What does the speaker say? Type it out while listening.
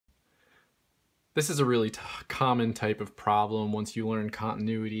This is a really common type of problem once you learn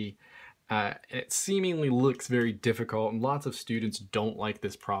continuity. It seemingly looks very difficult, and lots of students don't like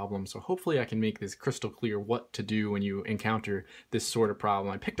this problem, so hopefully I can make this crystal clear what to do when you encounter this sort of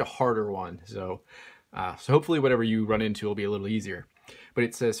problem. I picked a harder one, so hopefully whatever you run into will be a little easier. But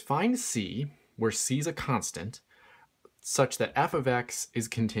it says find C, where C is a constant, such that f of x is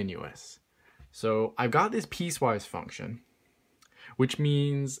continuous. So I've got this piecewise function, which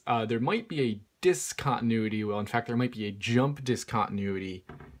means there might be a discontinuity. Well, in fact, there might be a jump discontinuity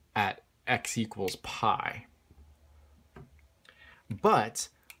at x equals pi. But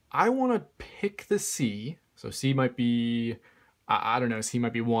I want to pick the C. So C might be, I don't know, C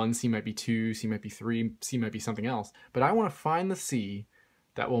might be 1, C might be 2, C might be 3, C might be something else. But I want to find the C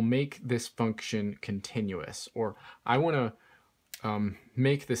that will make this function continuous. Or I want to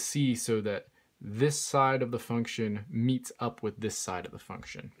make the C so that this side of the function meets up with this side of the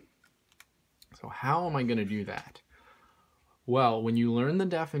function. So how am I going to do that? Well, when you learn the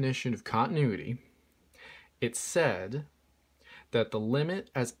definition of continuity, it said that the limit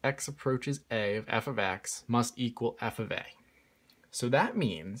as x approaches a of f of x must equal f of a. So that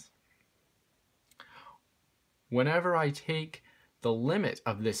means whenever I take the limit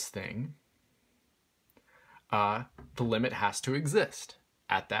of this thing, the limit has to exist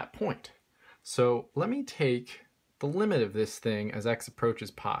at that point. So let me take the limit of this thing as x approaches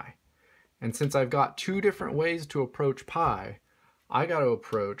pi. And since I've got two different ways to approach pi, I got to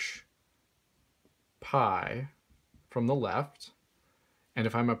approach pi from the left. And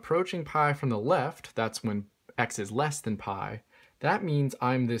if I'm approaching pi from the left, that's when x is less than pi. That means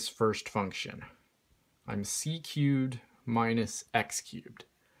I'm this first function. I'm c cubed minus x cubed.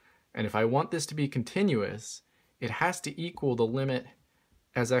 And if I want this to be continuous, it has to equal the limit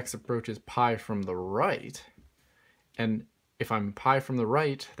as x approaches pi from the right. And if I'm pi from the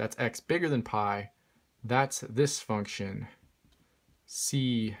right, that's x bigger than pi, that's this function,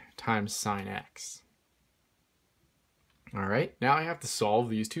 c times sine x. All right, now I have to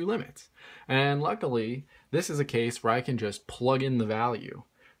solve these two limits. And luckily, this is a case where I can just plug in the value.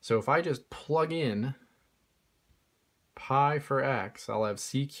 So if I just plug in pi for x, I'll have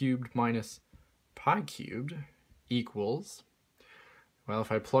c cubed minus pi cubed equals, well,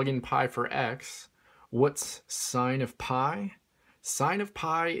 if I plug in pi for x, what's sine of pi? Sine of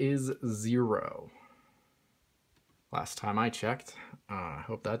pi is 0. Last time I checked. I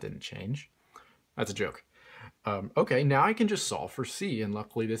hope that didn't change. That's a joke. Okay, now I can just solve for c, and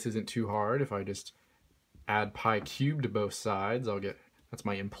luckily this isn't too hard. If I just add pi cubed to both sides, I'll get, that's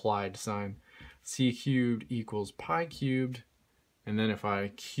my implied sign, c cubed equals pi cubed, and then if I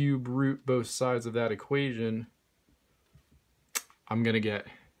cube root both sides of that equation, I'm going to get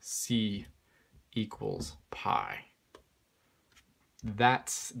c equals pi.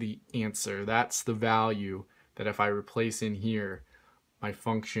 That's the answer. That's the value that if I replace in here, my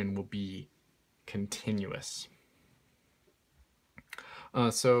function will be continuous.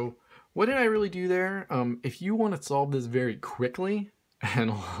 So what did I really do there? If you want to solve this very quickly,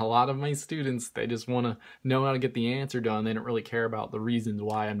 and a lot of my students, they just want to know how to get the answer done. They don't really care about the reasons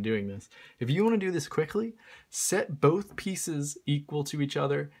why I'm doing this. If you want to do this quickly, set both pieces equal to each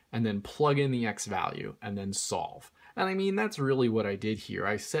other and then plug in the x value and then solve. And I mean, that's really what I did here.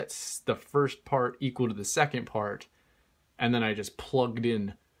 I set the first part equal to the second part, and then I just plugged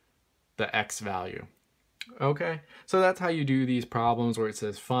in the x value. Okay, so that's how you do these problems where it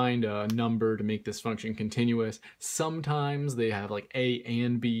says find a number to make this function continuous. Sometimes they have like a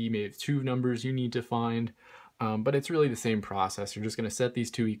and b, maybe it's two numbers you need to find, but it's really the same process. You're just going to set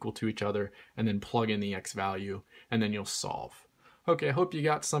these two equal to each other and then plug in the x value, and then you'll solve. Okay, I hope you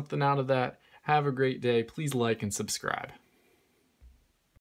got something out of that. Have a great day. Please like and subscribe.